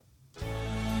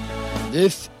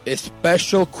This is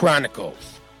Special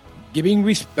Chronicles, giving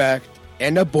respect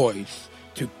and a voice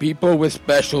to people with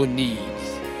special needs.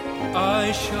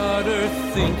 I shudder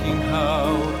thinking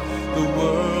how the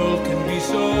world can be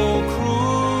so cruel.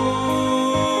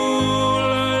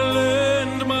 I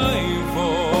lend my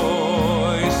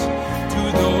voice to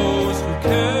those who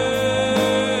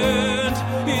can't.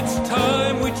 It's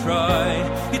time we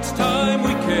try, it's time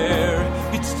we care,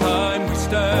 it's time we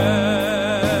stand.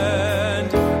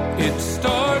 It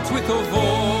starts with a voice.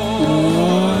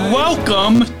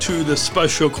 Welcome to the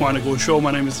Special Chronicles show.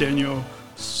 My name is Daniel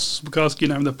Bukowski,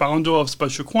 and I'm the founder of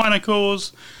Special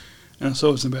Chronicles and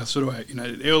Service Ambassador at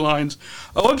United Airlines.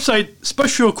 Our website,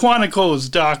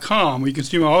 specialchronicles.com, where you can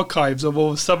stream our archives of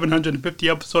over 750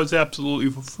 episodes absolutely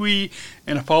for free,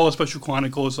 and follow Special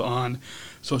Chronicles on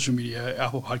social media,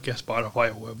 Apple Podcasts, Spotify,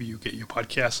 or wherever you get your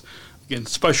podcasts. Again,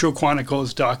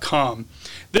 specialchronicles.com.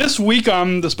 This week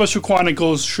on the Special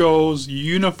Chronicles show's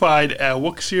Unified at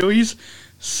Work series,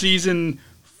 Season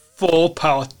 4,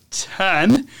 Part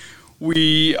 10,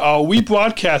 we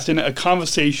broadcasting a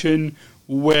conversation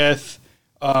with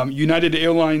United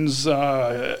Airlines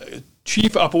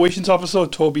Chief Operations Officer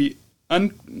Toby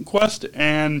Enqvist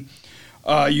and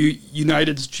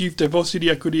United's Chief Diversity,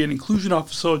 Equity, and Inclusion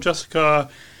Officer Jessica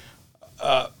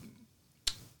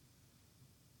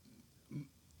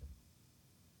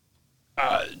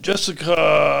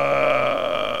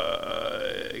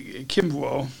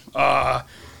Kimbrough.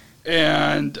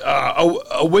 And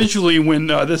originally, when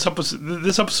this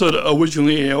episode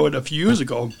originally aired a few years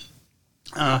ago,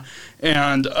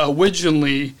 and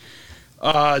originally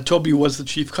Toby was the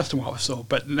Chief Customer Officer,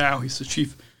 but now he's the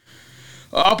Chief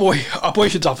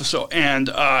Operations Officer. And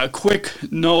a quick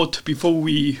note before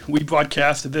we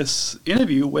broadcast this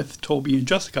interview with Toby and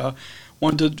Jessica,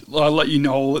 wanted to let you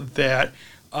know that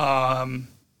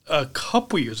a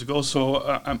couple years ago, so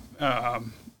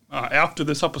after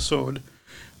this episode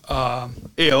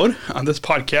aired on this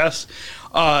podcast,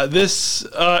 this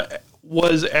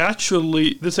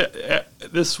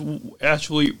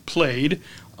actually played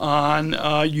on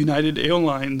United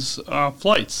Airlines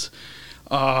flights.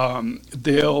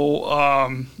 There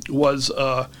was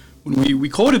when we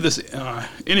recorded this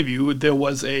interview, there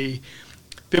was a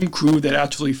film crew that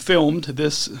actually filmed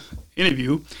this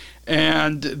interview,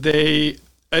 and they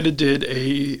edited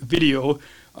a video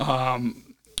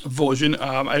version.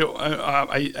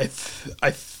 I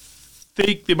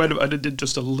think they might have edited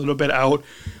just a little bit out,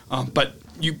 but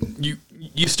you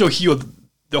still hear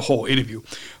the whole interview.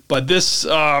 But this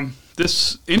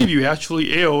interview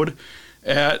actually aired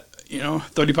at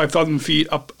 35,000 feet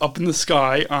up in the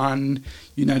sky on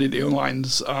United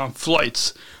Airlines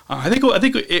flights. I think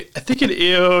it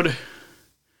aired.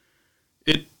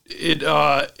 It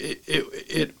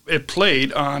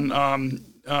played on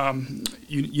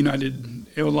United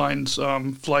Airlines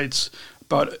flights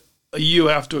about a year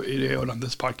after it aired on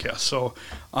this podcast. So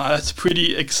that's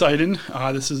pretty exciting.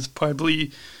 This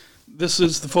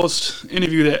is the first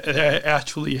interview that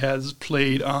actually has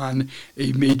played on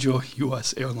a major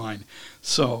U.S. airline.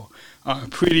 So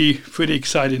pretty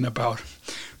exciting about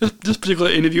this particular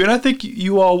interview. And I think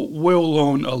you all will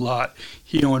learn a lot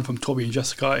hearing from Toby and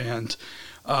Jessica. And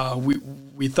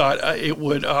we thought it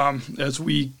would, as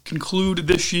we conclude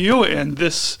this year and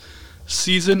this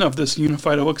season of this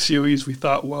Unified at Work series, we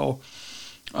thought,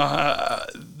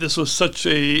 this was such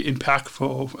a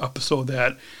impactful episode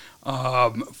that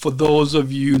for those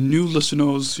of you new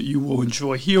listeners, you will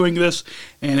enjoy hearing this.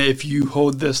 And if you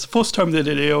heard this the first time that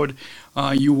it aired,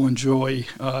 you will enjoy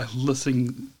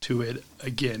listening to it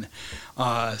again.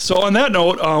 So on that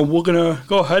note, we're going to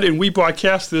go ahead and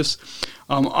rebroadcast this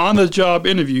on-the-job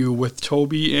interview with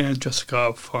Toby and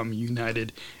Jessica from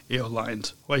United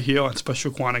Airlines right here on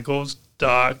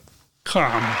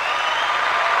specialchronicles.com.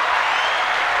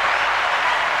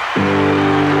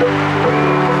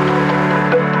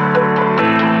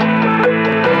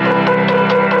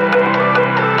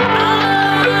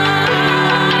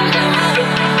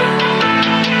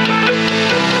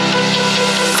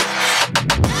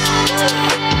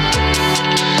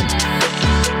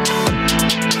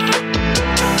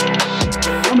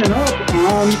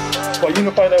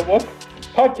 Unified at Work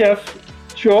podcast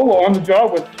show. We're on the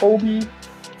job with Toby,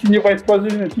 Senior Vice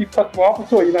President and Chief Customer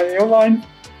Officer at United Airlines,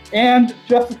 and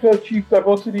Jessica, Chief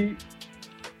Diversity,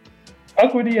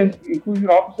 Equity, and Inclusion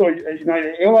Officer at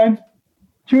United Airlines.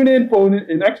 Tune in for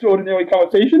an extraordinary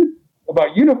conversation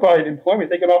about unified employment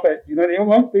taken off at United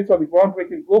Airlines based on the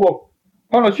groundbreaking global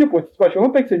partnership with Special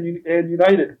Olympics and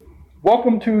United.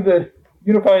 Welcome to the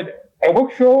Unified at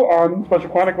Work show on Special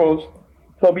Chronicles.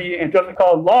 Toby and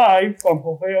Jessica live from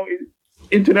O'Hare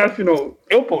International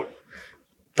Airport.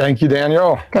 Thank you,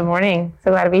 Daniel. Good morning.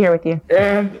 So glad to be here with you.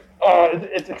 And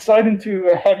it's exciting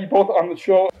to have you both on the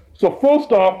show. So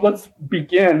first off, let's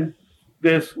begin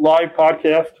this live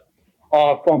podcast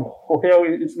from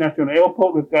O'Hare International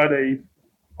Airport. We've got an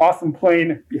awesome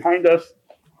plane behind us.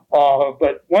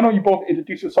 But why don't you both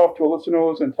introduce yourself to our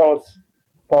listeners and tell us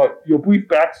about your brief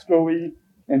backstory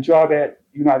and job at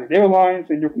United Airlines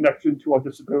and your connection to our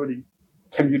disability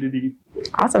community.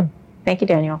 Awesome. Thank you,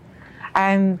 Daniel.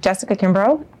 I'm Jessica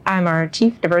Kimbrough. I'm our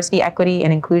Chief Diversity, Equity,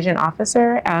 and Inclusion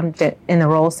Officer. Been in the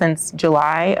role since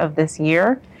July of this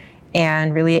year,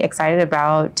 and really excited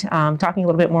about talking a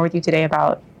little bit more with you today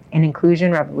about an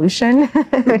inclusion revolution,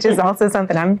 which is also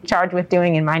something I'm charged with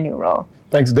doing in my new role.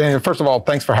 Thanks, Daniel. First of all,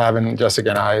 thanks for having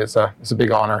Jessica and I. It's a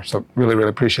big honor, so really, really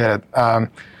appreciate it.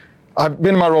 I've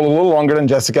been in my role a little longer than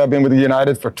Jessica. I've been with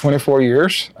United for 24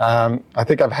 years. I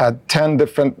think I've had 10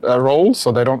 different roles,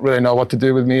 so they don't really know what to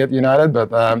do with me at United.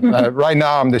 But right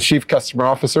now, I'm the Chief Customer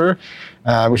Officer,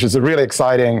 which is a really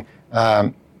exciting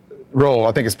role.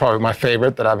 I think it's probably my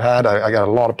favorite that I've had. I got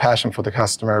a lot of passion for the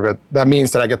customer, but that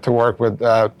means that I get to work with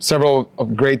several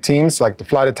of great teams like the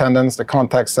flight attendants, the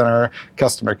contact center,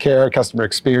 customer care, customer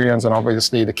experience, and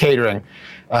obviously the catering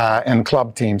and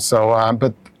club teams. So,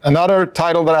 but another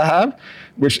title that I have,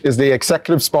 which is the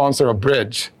executive sponsor of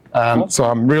Bridge. So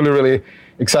I'm really, really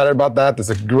excited about that.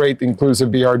 It's a great inclusive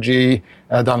BRG,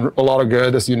 done a lot of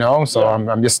good, as you know. So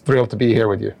I'm just thrilled to be here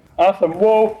with you. Awesome.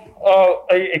 Well,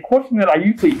 a question that I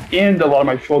usually end a lot of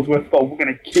my shows with, but we're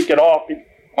going to kick it off,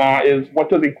 is what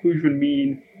does inclusion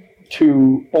mean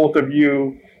to both of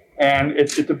you? And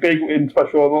it's a big, in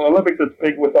Special Olympics, it's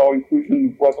big with our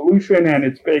inclusion revolution, and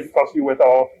it's big especially with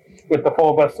the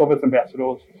Full Vest Service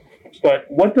Ambassadors. But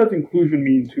what does inclusion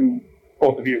mean to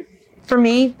both of you? For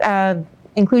me,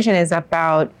 inclusion is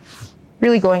about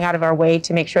really going out of our way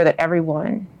to make sure that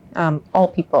everyone, all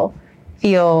people,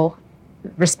 feel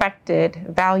respected,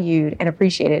 valued, and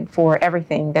appreciated for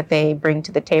everything that they bring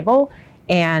to the table.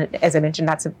 And as I mentioned,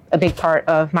 that's a big part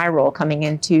of my role coming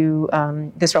into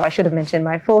this role. I should have mentioned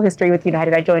my full history with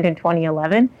United. I joined in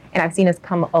 2011, and I've seen us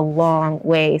come a long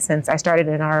way since I started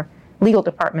in our legal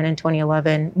department in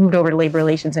 2011, moved over to labor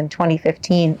relations in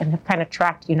 2015, and have kind of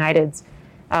tracked United's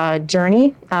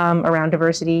journey around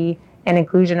diversity and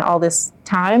inclusion all this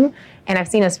time. And I've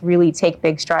seen us really take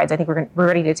big strides. I think we're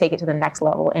ready to take it to the next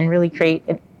level and really create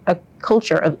a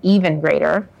culture of even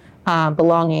greater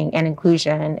belonging and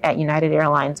inclusion at United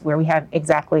Airlines, where we have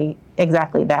exactly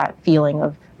that feeling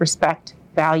of respect,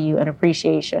 value, and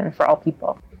appreciation for all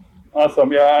people.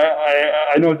 Awesome. Yeah,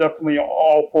 I know definitely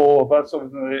all four of us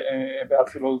as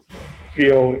ambassadors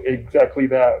feel exactly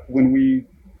that when we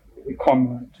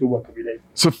come to work every day.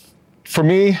 So for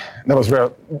me, that was very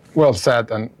well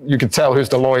said, and you could tell who's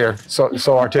the lawyer, so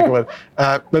articulate.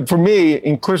 But for me,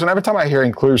 inclusion, every time I hear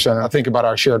inclusion, I think about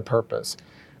our shared purpose.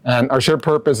 And our shared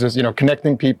purpose is,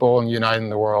 connecting people and uniting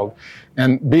the world.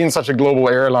 And being such a global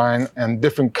airline and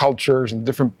different cultures and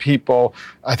different people,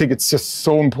 I think it's just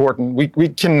so important. We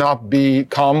cannot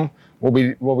become what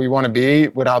we want to be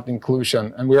without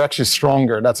inclusion. And we're actually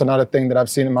stronger. That's another thing that I've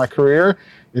seen in my career.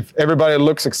 If everybody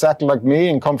looks exactly like me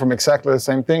and come from exactly the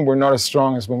same thing, we're not as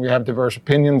strong as when we have diverse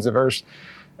opinions,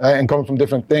 and come from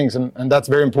different things. And that's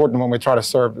very important when we try to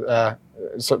serve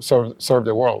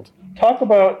the world. Talk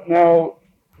about now,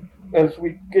 as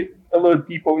we get a little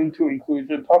deeper into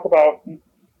inclusion, talk about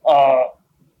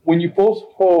when you first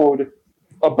heard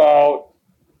about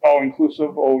our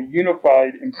inclusive or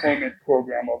unified employment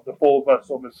program of the Full Vest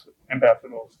Service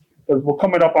Ambassadors. Because we're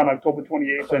coming up on October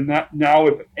 28th, and now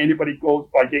if anybody goes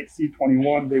by gate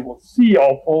C21, they will see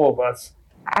all four of us.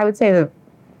 I would say the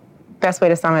best way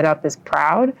to sum it up is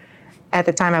proud. At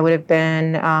the time, I would have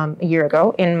been a year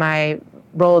ago in my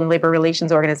role in labor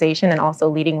relations organization and also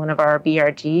leading one of our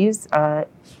BRGs,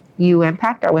 U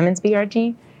Impact, our women's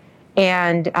BRG.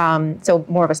 And so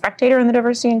more of a spectator in the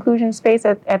diversity inclusion space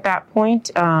at that point.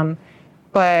 And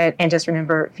just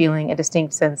remember feeling a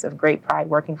distinct sense of great pride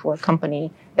working for a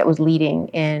company that was leading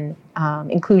in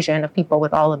inclusion of people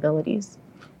with all abilities.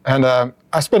 And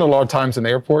I spent a lot of times in the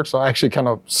airport, so I actually kind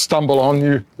of stumbled on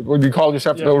you. Would you call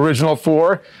yourself the original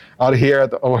four out here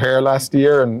at the O'Hare last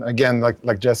year? And again,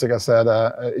 like Jessica said,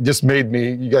 it just made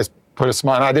me, you guys put a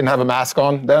smile. I didn't have a mask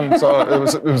on then, so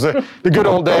it was the good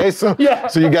old days. So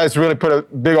you guys really put a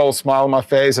big old smile on my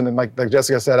face. And then like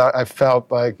Jessica said, I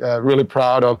felt like really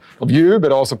proud of you,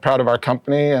 but also proud of our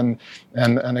company. And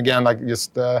again, like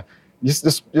just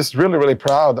really, really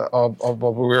proud of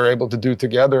what we were able to do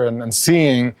together and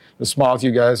seeing the smiles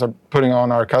you guys are putting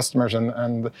on our customers.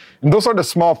 And those are the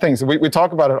small things. We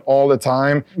talk about it all the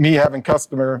time. Me having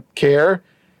customer care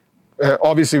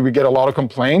obviously we get a lot of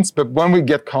complaints, but when we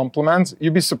get compliments,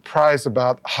 you'd be surprised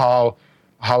about how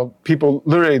people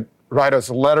literally write us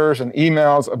letters and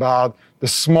emails about the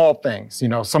small things.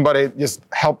 Somebody just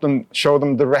helped them, show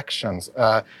them directions,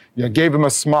 gave them a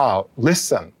smile,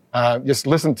 just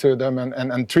listen to them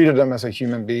and treated them as a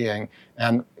human being.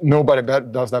 And nobody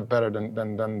does that better than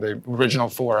the original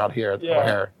four out here at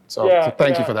O'Hare. So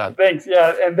thank you for that. Thanks.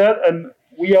 Yeah, and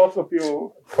we also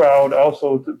feel proud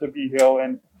also to be here.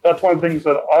 And that's one of the things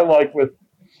that I like with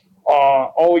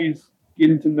always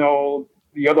getting to know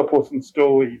the other person's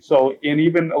story. So, and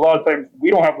even a lot of times we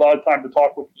don't have a lot of time to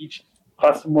talk with each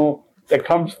customer that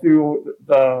comes through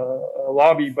the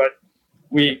lobby, but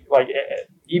we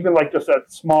even just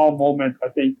that small moment, I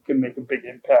think, can make a big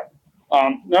impact.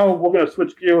 Now we're going to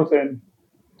switch gears and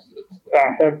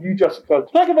have you, Jessica,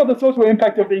 talk about the social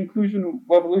impact of the inclusion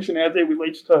revolution as it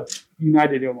relates to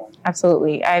United Airlines.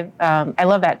 Absolutely. I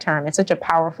love that term. It's such a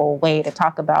powerful way to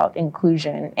talk about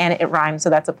inclusion, and it rhymes, so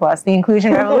that's a plus. The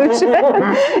inclusion revolution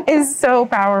is so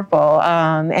powerful,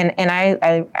 and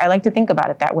I like to think about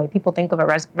it that way. People think of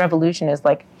a revolution as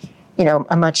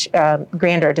a much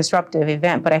grander, disruptive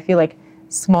event, but I feel like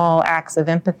small acts of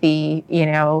empathy,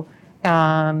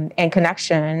 and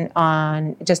connection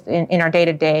on just in our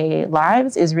day-to-day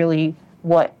lives is really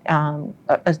what an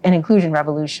inclusion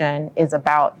revolution is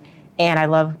about. And I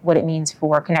love what it means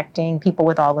for connecting people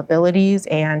with all abilities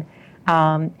and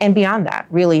beyond that.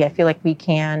 Really, I feel like we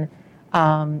can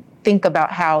think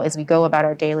about how, as we go about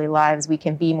our daily lives, we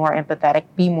can be more empathetic,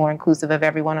 be more inclusive of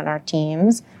everyone on our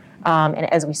teams,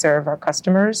 and as we serve our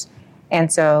customers. And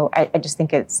so I just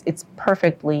think it's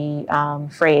perfectly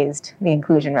phrased, the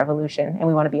inclusion revolution, and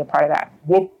we want to be a part of that.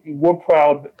 We're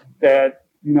proud that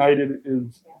United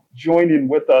is joining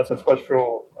with us at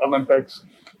Special Olympics,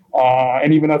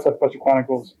 and even us at Special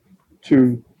Chronicles,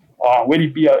 to really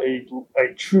be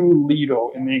a true leader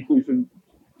in the inclusion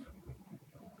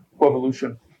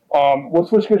revolution. We'll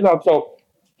switch gears now. So,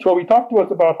 Toby, talk to us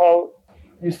about how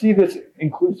you see this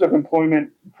inclusive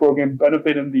employment program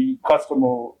benefiting the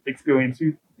customer experience.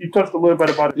 You touched a little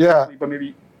bit about it, but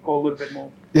maybe go a little bit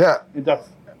more in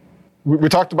depth. We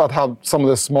talked about how some of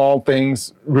the small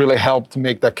things really help to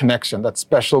make that connection, that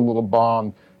special little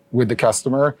bond with the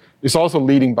customer. It's also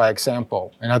leading by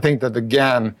example. And I think that,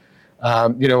 again,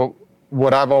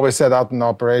 what I've always said out in the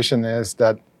operation is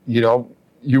that,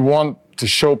 you want to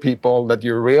show people that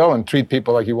you're real and treat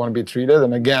people like you want to be treated.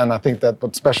 And again, I think that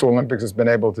what Special Olympics has been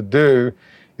able to do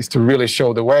is to really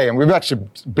show the way. And we've actually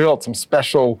built some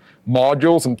special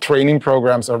modules and training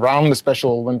programs around the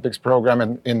Special Olympics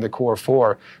program in the Core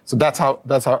 4. So that's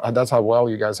how well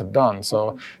you guys have done.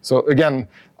 So again,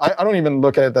 I don't even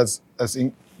look at it as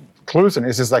inclusion.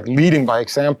 It's just like leading by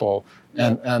example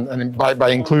and by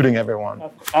including everyone.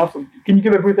 That's awesome. Can you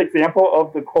give a brief example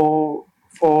of the Core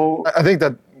 4? I think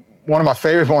that one of my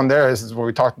favorite one there is what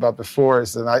we talked about before,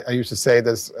 is that I used to say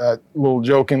this a little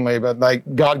jokingly, but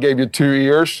God gave you 2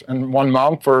 ears and 1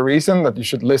 mouth for a reason, that you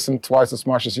should listen twice as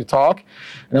much as you talk.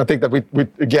 And I think that we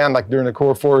again, during the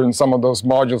Core 4 and some of those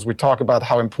modules, we talk about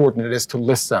how important it is to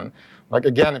listen.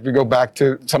 Again, if you go back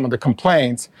to some of the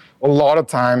complaints, a lot of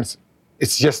times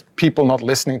it's just people not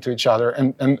listening to each other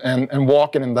and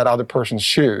walking in that other person's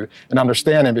shoe and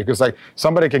understanding, because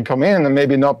somebody can come in and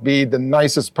maybe not be the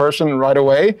nicest person right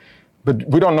away, but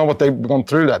we don't know what they've gone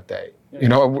through that day.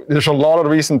 Yeah. There's a lot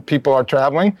of reasons people are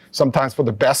traveling, sometimes for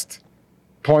the best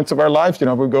points of our lives. We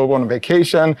go on a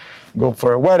vacation, go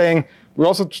for a wedding. We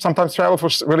also sometimes travel for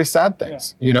really sad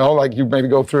things. Yeah. You maybe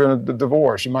go through a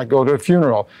divorce, you might go to a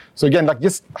funeral. So again,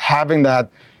 just having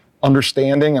that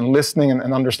understanding and listening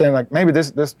and understanding, maybe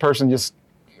this person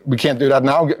we can't do that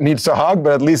now, needs a hug,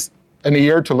 but at least an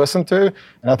ear to listen to.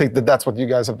 And I think that's what you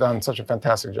guys have done such a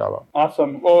fantastic job of.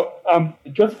 Awesome. Well,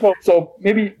 so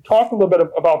maybe talk a little bit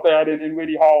about that and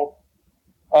really how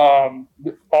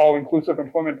all-inclusive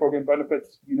employment program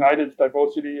benefits United's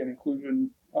diversity and inclusion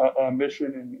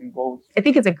mission and goals. I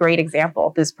think it's a great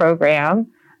example, this program,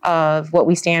 of what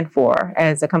we stand for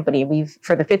as a company. We've,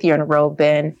 for the 5th year in a row,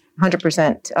 been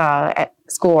 100% at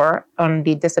score on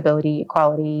the Disability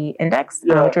Equality Index,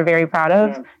 which we're very proud of.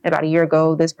 Yeah. About a year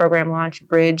ago, this program launched.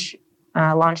 Bridge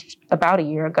launched about a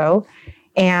year ago.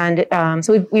 And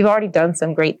so we've already done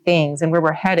some great things, and where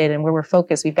we're headed and where we're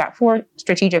focused. We've got 4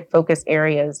 strategic focus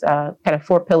areas, kind of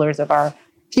 4 pillars of our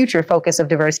future focus of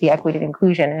diversity, equity, and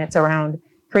inclusion. And it's around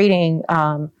creating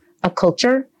a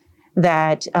culture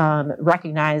that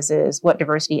recognizes what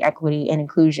diversity, equity, and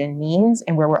inclusion means,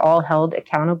 and where we're all held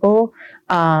accountable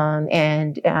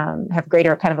and have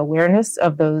greater kind of awareness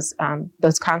of those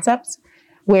concepts,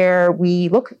 where we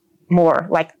look more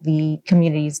like the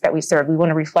communities that we serve. We want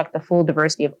to reflect the full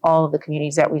diversity of all of the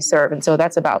communities that we serve. And so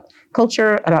that's about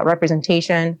culture, about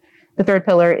representation. The third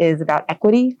pillar is about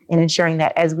equity and ensuring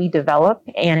that as we develop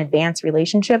and advance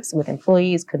relationships with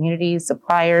employees, communities,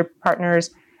 supplier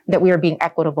partners, that we are being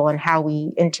equitable in how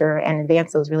we enter and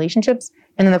advance those relationships.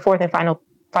 And then the fourth and final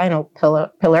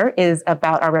pillar is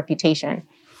about our reputation.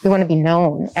 We want to be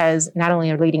known as not only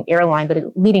a leading airline, but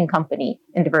a leading company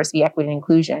in diversity, equity, and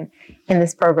inclusion. And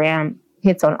this program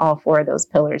hits on all four of those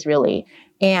pillars, really.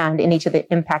 And in each of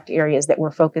the impact areas that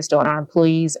we're focused on, our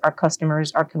employees, our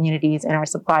customers, our communities, and our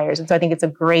suppliers. And so I think it's a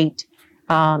great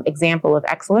example of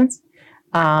excellence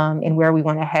in where we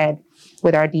want to head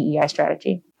with our DEI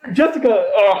strategy. Jessica,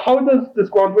 how does this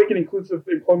groundbreaking inclusive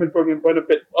employment program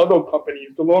benefit other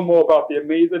companies to learn more about the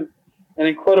amazing and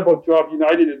incredible job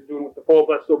United is doing with the Full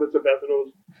Blessed Service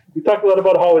Ambassadors? We talked a lot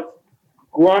about how it's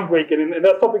groundbreaking, and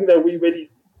that's something that we really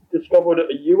discovered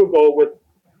a year ago with,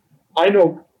 I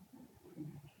know,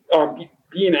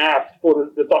 being asked to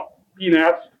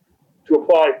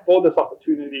apply for this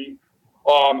opportunity.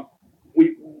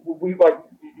 We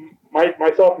like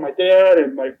myself, my dad,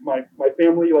 and my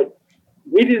family, like,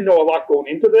 we didn't know a lot going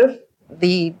into this.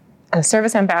 The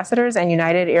service ambassadors and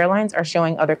United Airlines are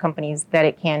showing other companies that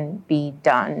it can be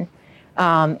done.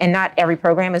 And not every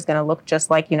program is going to look just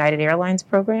like United Airlines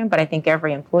program, but I think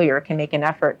every employer can make an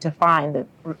effort to find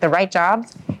the right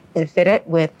jobs and fit it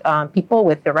with people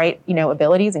with the right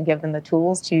abilities and give them the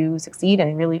tools to succeed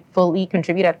and really fully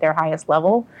contribute at their highest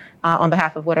level on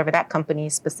behalf of whatever that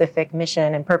company's specific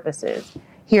mission and purpose is.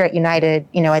 Here at United,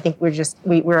 I think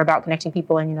we're about connecting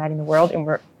people and uniting the world, and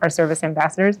our service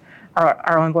ambassadors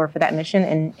are on board for that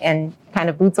mission and kind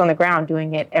of boots on the ground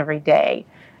doing it every day.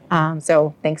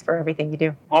 So thanks for everything you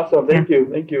do. Awesome. Thank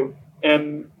you.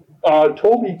 And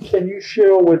Toby, can you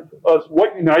share with us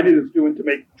what United is doing to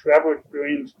make travel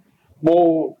experience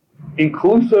more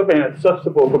inclusive and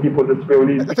accessible for people with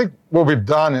disabilities? I think what we've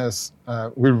done is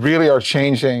we really are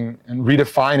changing and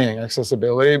redefining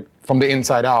accessibility from the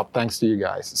inside out, thanks to you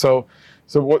guys. So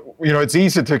what, it's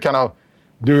easy to kind of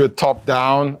do it top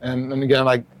down. And again,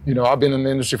 I've been in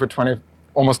the industry for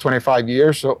almost 25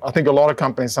 years. So I think a lot of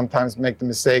companies sometimes make the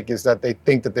mistake is that they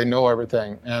think that they know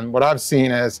everything. And what I've seen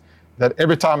is that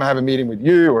every time I have a meeting with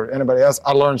you or anybody else,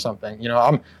 I learn something.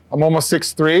 I'm almost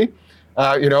 6'3",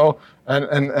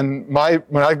 and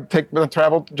when I take the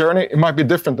travel journey, it might be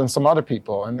different than some other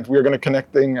people. And if we're going to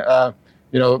connecting,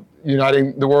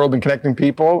 uniting the world and connecting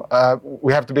people,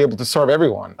 we have to be able to serve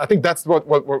everyone. I think that's what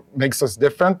makes us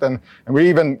different. And we're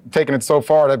even taking it so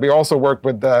far that we also work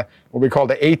with what we call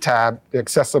the ATAB, the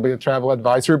Accessibility Travel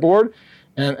Advisory Board.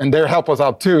 And they help us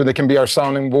out too. They can be our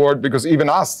sounding board, because even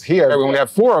us here, we only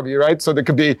have 4 of you, right? So there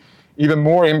could be even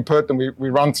more input, and we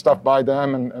run stuff by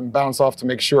them and bounce off to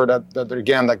make sure that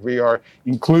again, like, we are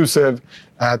inclusive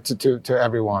to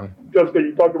everyone. Jessica,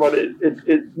 you talked about it.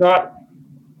 It's not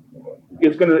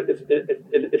going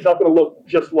to look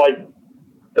just like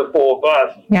the 4 of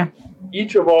us. Yeah.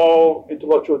 Each of all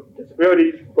intellectual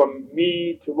disabilities, from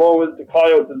me to Lois to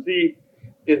Kyle to Z,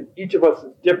 each of us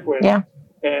is different. Yeah.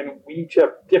 And we each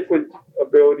have different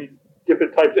abilities,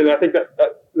 different types. And I think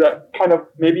that kind of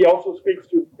maybe also speaks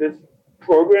to this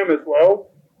program as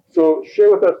well. So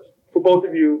share with us, for both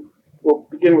of you, we'll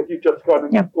begin with you, Jessica,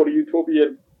 and then go to you, Toby,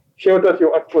 and share with us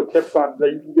your expert tips that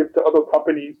you can give to other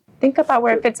companies. Think about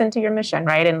where it fits into your mission,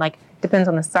 right? And depends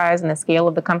on the size and the scale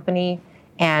of the company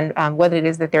and what it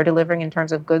is that they're delivering in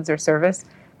terms of goods or service.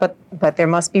 But there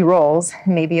must be roles.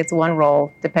 Maybe it's one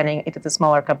role, depending if it's a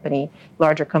smaller company,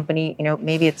 larger company.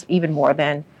 Maybe it's even more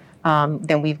than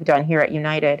we've done here at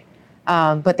United.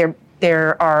 But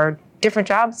there are different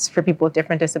jobs for people with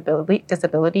different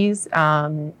disabilities,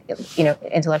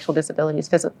 intellectual disabilities,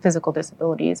 physical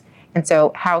disabilities. And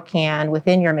so how can,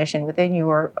 within your mission, within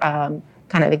your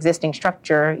kind of existing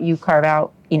structure, you carve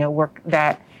out, work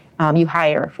that you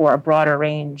hire for a broader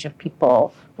range of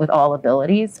people with all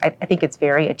abilities? I think it's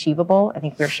very achievable. I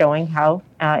think we're showing how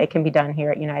it can be done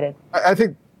here at United. I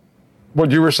think what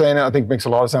you were saying, I think, makes a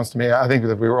lot of sense to me. I think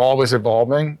that we were always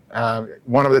evolving.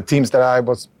 One of the teams that I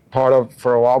was part of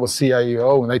for a while was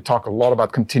CIEO, and they talk a lot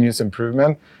about continuous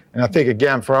improvement. And I think,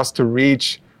 again, for us to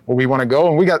reach where we want to go,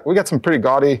 and we got some pretty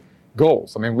gaudy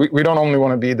goals. I mean, we don't only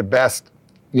want to be the best,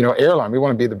 airline. We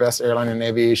want to be the best airline in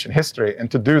aviation history.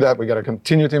 And to do that, we got to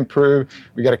continue to improve.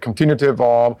 We got to continue to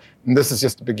evolve. And this is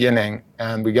just the beginning.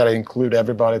 And we got to include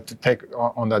everybody to take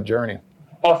on that journey.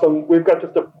 Awesome. We've got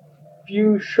just a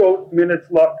few short minutes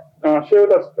left. Share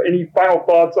with us any final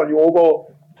thoughts on your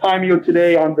overall time here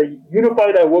today on the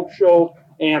Unified at Work show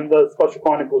and the Special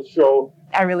Chronicles show.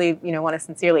 I really, want to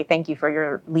sincerely thank you for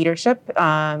your leadership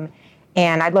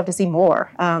And I'd love to see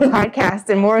more podcasts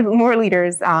and more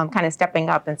leaders kind of stepping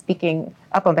up and speaking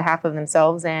up on behalf of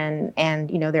themselves and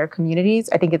their communities.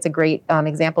 I think it's a great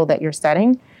example that you're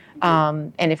setting.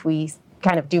 And if we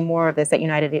kind of do more of this at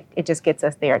United, it just gets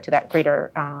us there to that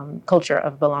greater culture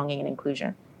of belonging and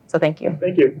inclusion. So thank you.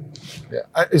 Thank you. Yeah,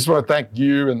 I just want to thank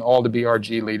you and all the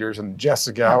BRG leaders and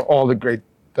Jessica, all the great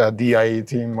DIE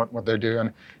team, what they're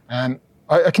doing. And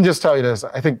I can just tell you this,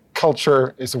 I think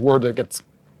culture is a word that gets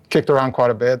kicked around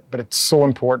quite a bit, but it's so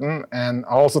important. And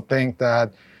I also think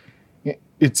that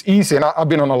it's easy, and I've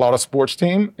been on a lot of sports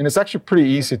teams, and it's actually pretty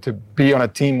easy to be on a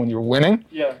team when you're winning.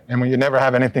 Yeah. And when you never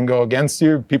have anything go against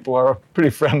you, people are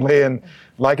pretty friendly and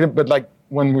like it. But like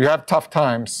when we have tough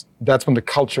times, that's when the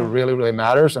culture really, really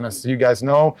matters. And as you guys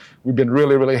know, we've been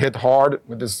really, really hit hard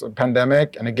with this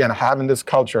pandemic. And again, having this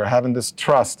culture, having this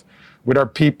trust with our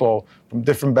people from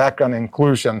different background and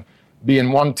inclusion,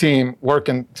 being one team,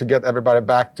 working to get everybody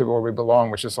back to where we belong,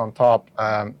 which is on top,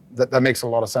 that makes a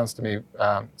lot of sense to me.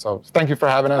 So thank you for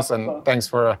having us, and thanks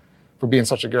for being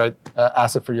such a great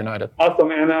asset for United. Awesome,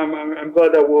 and I'm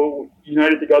glad that we're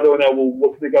united together and that we'll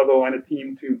work together on a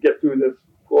team to get through this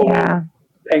global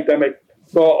pandemic.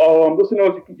 So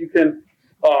listeners, you can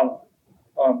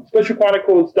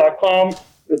specialchronicles.com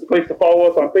is the place to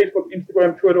follow us on Facebook,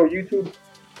 Instagram, Twitter, or YouTube.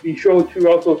 Be sure to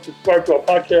also subscribe to our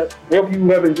podcast. I hope you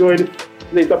have enjoyed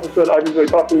today's episode. I've enjoyed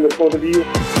talking with both of you.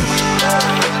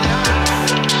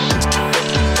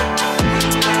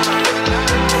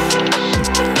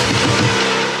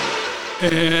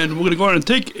 And we're going to go ahead and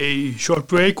take a short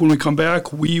break. When we come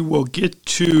back, we will get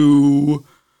to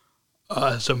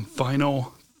some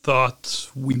final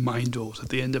thoughts, reminders at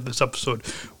the end of this episode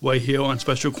right here on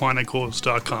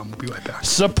SpecialChronicles.com. We'll be right back.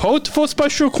 Support for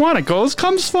Special Chronicles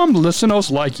comes from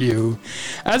listeners like you.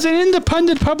 As an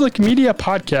independent public media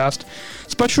podcast,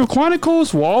 Special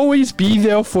Chronicles will always be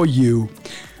there for you.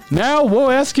 Now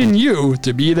we're asking you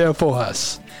to be there for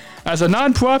us. As a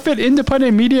nonprofit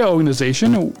independent media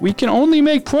organization, we can only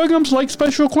make programs like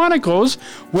Special Chronicles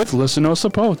with listener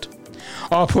support.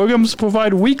 Our programs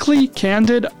provide weekly,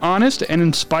 candid, honest, and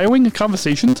inspiring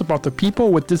conversations about the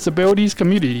people with disabilities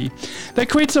community that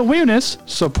creates awareness,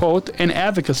 support, and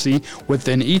advocacy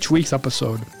within each week's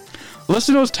episode.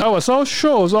 Listeners tell us our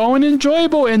shows are an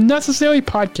enjoyable and necessary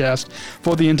podcast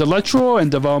for the intellectual and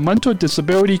developmental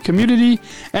disability community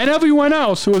and everyone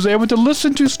else who is able to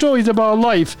listen to stories about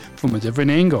life from a different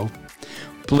angle.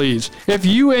 Please, if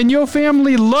you and your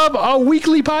family love our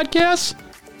weekly podcasts,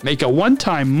 make a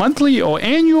one-time, monthly, or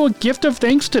annual gift of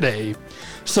thanks today.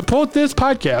 Support this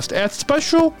podcast at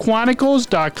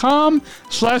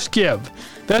specialchronicles.com/give.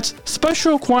 That's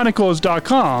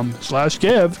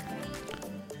specialchronicles.com/give.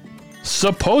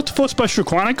 Support for Special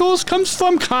Chronicles comes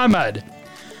from ComEd.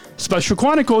 Special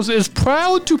Chronicles is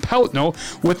proud to partner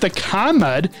with the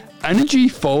ComEd Energy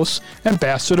Force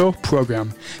Ambassador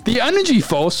Program. The Energy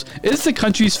Force is the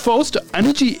country's first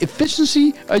energy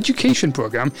efficiency education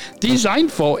program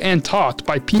designed for and taught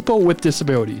by people with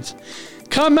disabilities.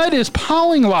 ComEd is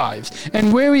powering lives,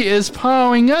 and Wary is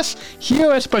powering us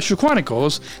here at Special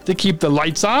Chronicles to keep the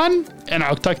lights on and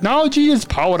our technology is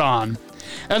powered on.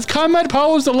 As ComEd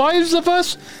powers the lives of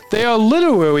us, they are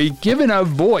literally giving a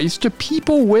voice to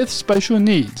people with special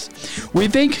needs. We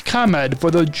thank ComEd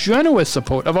for the generous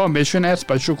support of our mission at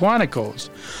Special Chronicles.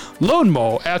 Learn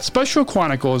more at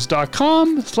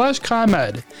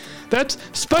specialchronicles.com/ComEd. That's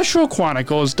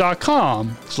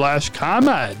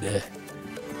specialchronicles.com/ComEd.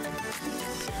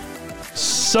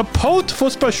 Support for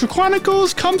Special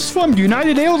Chronicles comes from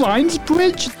United Airlines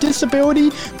Bridge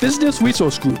Disability Business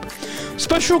Resource Group.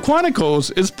 Special Chronicles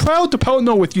is proud to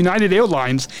partner with United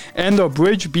Airlines and the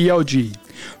Bridge BLG.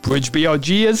 Bridge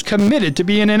BLG is committed to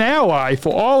being an ally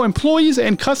for all employees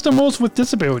and customers with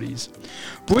disabilities.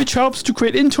 Bridge helps to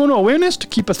create internal awareness to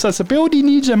keep accessibility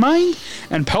needs in mind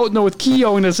and partner with key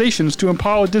organizations to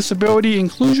empower disability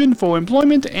inclusion for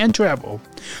employment and travel.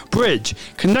 Bridge,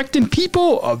 connecting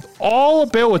people of all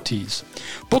abilities.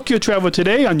 Book your travel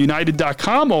today on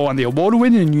United.com or on the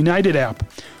award-winning United app.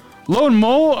 Learn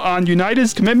more on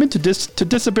United's commitment to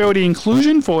disability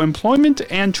inclusion for employment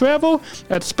and travel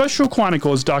at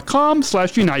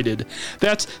specialchronicles.com/United.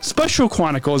 That's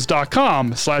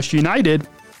specialchronicles.com/United.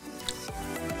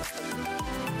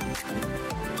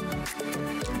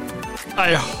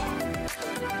 I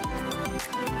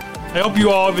hope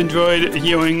you all have enjoyed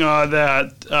hearing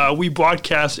that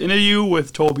REBROADCAST interview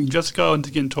with Toby and Jessica. And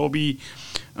again, Toby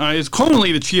is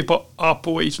currently the Chief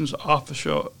Operations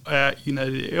Officer at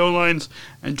United Airlines,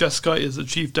 and Jessica is the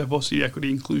Chief Diversity,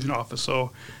 Equity, Inclusion Officer.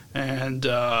 And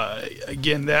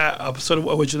again, that episode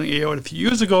originally aired a few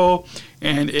years ago,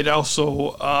 and it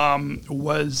also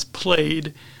was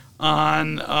played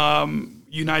on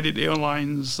United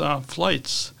Airlines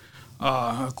flights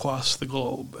across the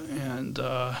globe, and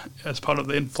as part of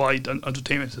the in-flight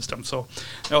entertainment system. So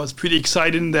that was pretty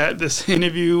exciting that this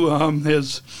interview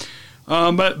has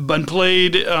been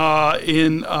played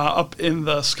in up in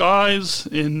the skies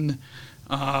in.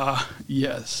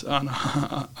 Yes,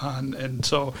 and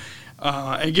so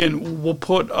again, we'll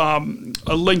put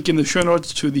a link in the show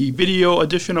notes to the video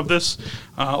edition of this,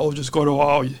 or just go to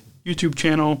our YouTube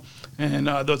channel, and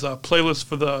there's a playlist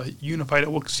for the Unified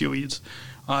at Work series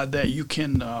that you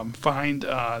can find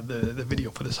the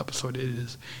video for this episode. It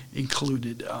is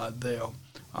included there.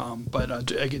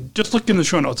 But again, just look in the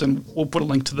show notes, and we'll put a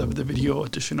link to the video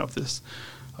edition of this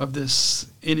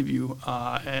interview.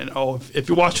 And if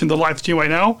you're watching the live stream right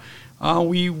now,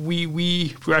 we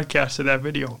broadcasted that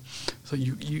video, so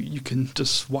you can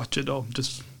just watch it or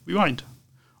just rewind.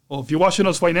 Or if you're watching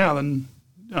us right now, then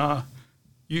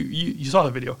you saw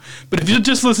the video. But if you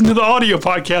just listen to the audio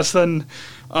podcast, then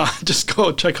just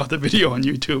go check out the video on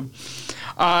YouTube.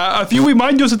 A few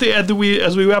reminders at the end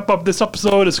as we wrap up this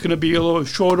episode. It's going to be a little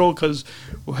shorter because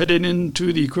we're heading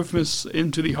into the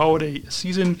holiday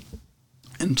season.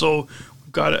 And so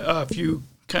we've got a few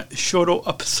shorter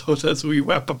episodes as we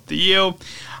wrap up the year.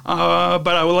 But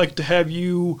I would like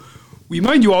to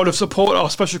remind you all to support our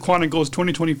Special Chronicles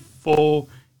 2024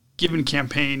 Giving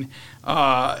Campaign.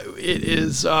 It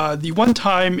is the one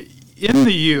time in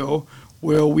the year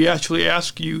where we actually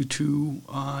ask you to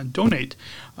donate.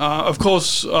 Of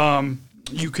course,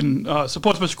 you can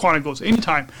support Special Chronicles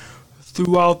anytime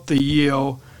throughout the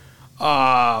year.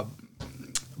 But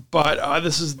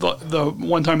this is the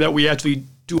one time that we actually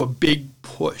do a big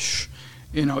push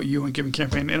in our year and giving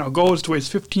campaign. And our goal is to raise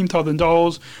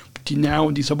 $15,000 between now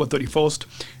and December 31st.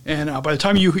 And by the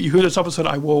time you hear this episode,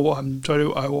 I will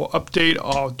update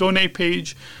our donate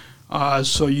page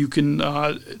so you can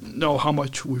know how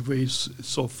much we've raised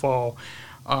so far.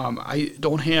 I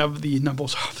don't have the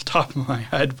numbers off the top of my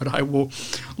head, but I will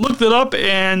look that up.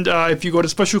 And if you go to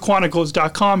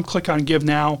specialchronicles.com, click on Give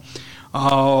Now.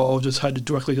 I'll just head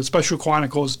directly to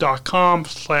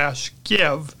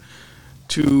specialchronicles.com/give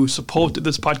to support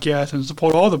this podcast and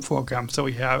support all the programs that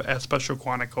we have at Special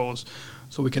Chronicles,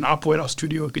 so we can operate our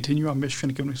studio and continue our mission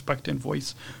to give respect and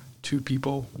voice to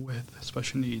people with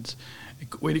special needs. It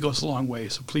really goes a long way,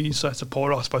 so please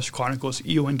support our Special Chronicles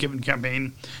EON Giving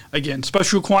Campaign. Again,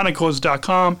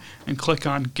 specialchronicles.com, and click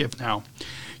on Give Now.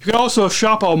 You can also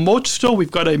shop our merch store. We've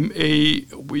got a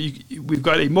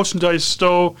merchandise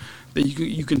store that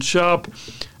you can shop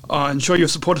and show your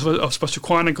support of Special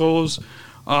Chronicles.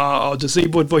 Our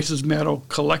Disabled Voices Matter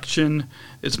collection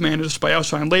is managed by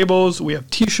Outshine Labels. We have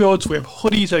T-shirts, we have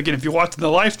hoodies. Again, if you're watching the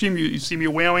live stream, you see me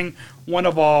wearing one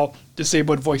of our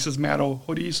Disabled Voices Matter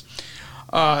hoodies.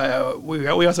 We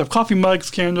also have coffee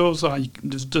mugs, candles. You can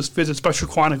just visit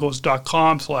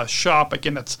specialchronicles.com/shop.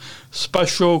 Again, that's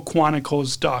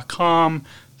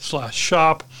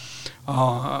specialchronicles.com/shop.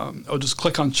 Or just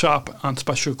click on shop on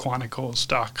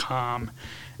specialchronicles.com.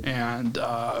 And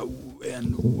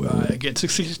again,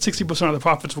 60% of the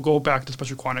profits will go back to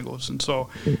Special Chronicles. And so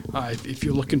if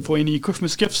you're looking for any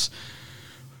Christmas gifts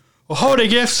or holiday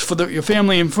gifts for your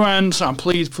family and friends,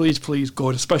 please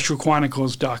go to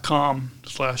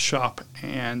specialchronicles.com/shop.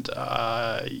 And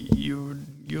I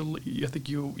think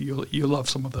you'll love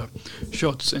some of the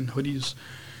shirts and hoodies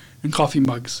and coffee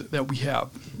mugs that we have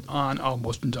on our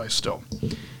merchandise store.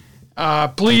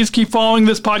 Please keep following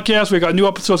this podcast. We've got new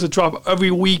episodes that drop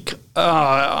every week.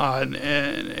 And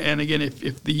again,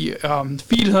 if the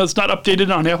feed is not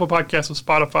updated on Apple Podcasts or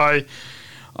Spotify,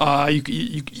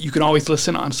 you can always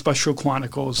listen on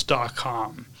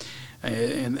specialchronicles.com.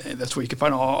 And that's where you can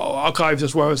find all archives,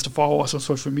 as well as to follow us on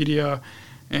social media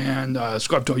and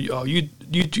subscribe to our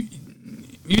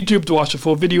YouTube to watch the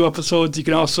full video episodes. You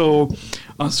can also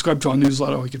subscribe to our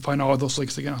newsletter. You can find all of those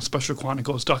links again on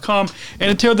specialchronicles.com.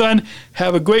 And until then,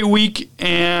 have a great week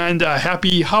and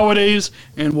happy holidays.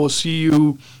 And we'll see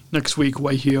you next week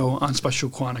right here on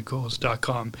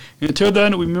specialchronicles.com. And until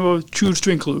then, remember, choose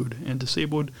to include, and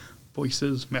Disabled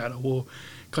Voices Matter. We'll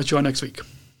catch you on next week.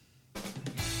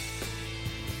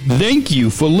 Thank you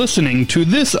for listening to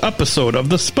this episode of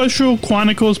the Special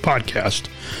Chronicles podcast.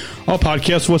 Our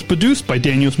podcast was produced by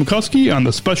Daniel Smikowski on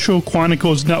the Special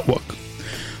Chronicles Network.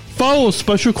 Follow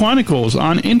Special Chronicles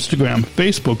on Instagram,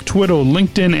 Facebook, Twitter,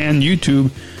 LinkedIn, and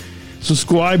YouTube.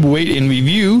 Subscribe, rate, and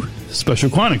review. Special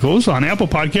Chronicles on Apple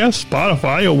Podcasts,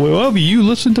 Spotify, or wherever you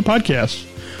listen to podcasts.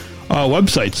 Our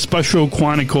website,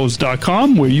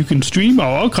 specialchronicles.com, where you can stream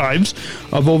our archives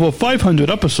of over 500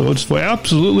 episodes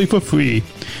absolutely for free.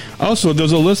 Also,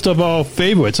 there's a list of our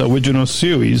favorites, original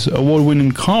series,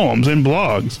 award-winning columns, and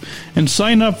blogs. And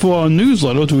sign up for our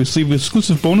newsletter to receive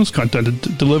exclusive bonus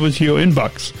content delivered to your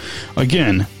inbox.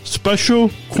 Again,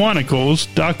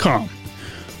 specialchronicles.com.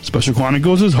 Special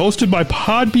Chronicles is hosted by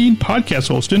Podbean Podcast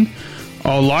Hosting.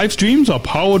 Our live streams are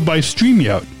powered by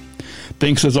StreamYard.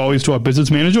 Thanks as always to our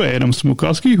business manager, Adam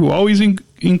Smukowski, who always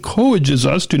encourages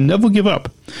us to never give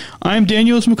up. I'm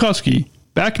Daniel Smukowski,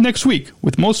 back next week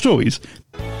with more stories.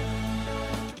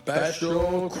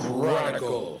 Special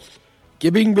Chronicles,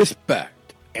 giving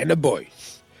respect and a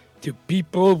voice to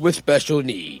people with special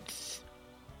needs.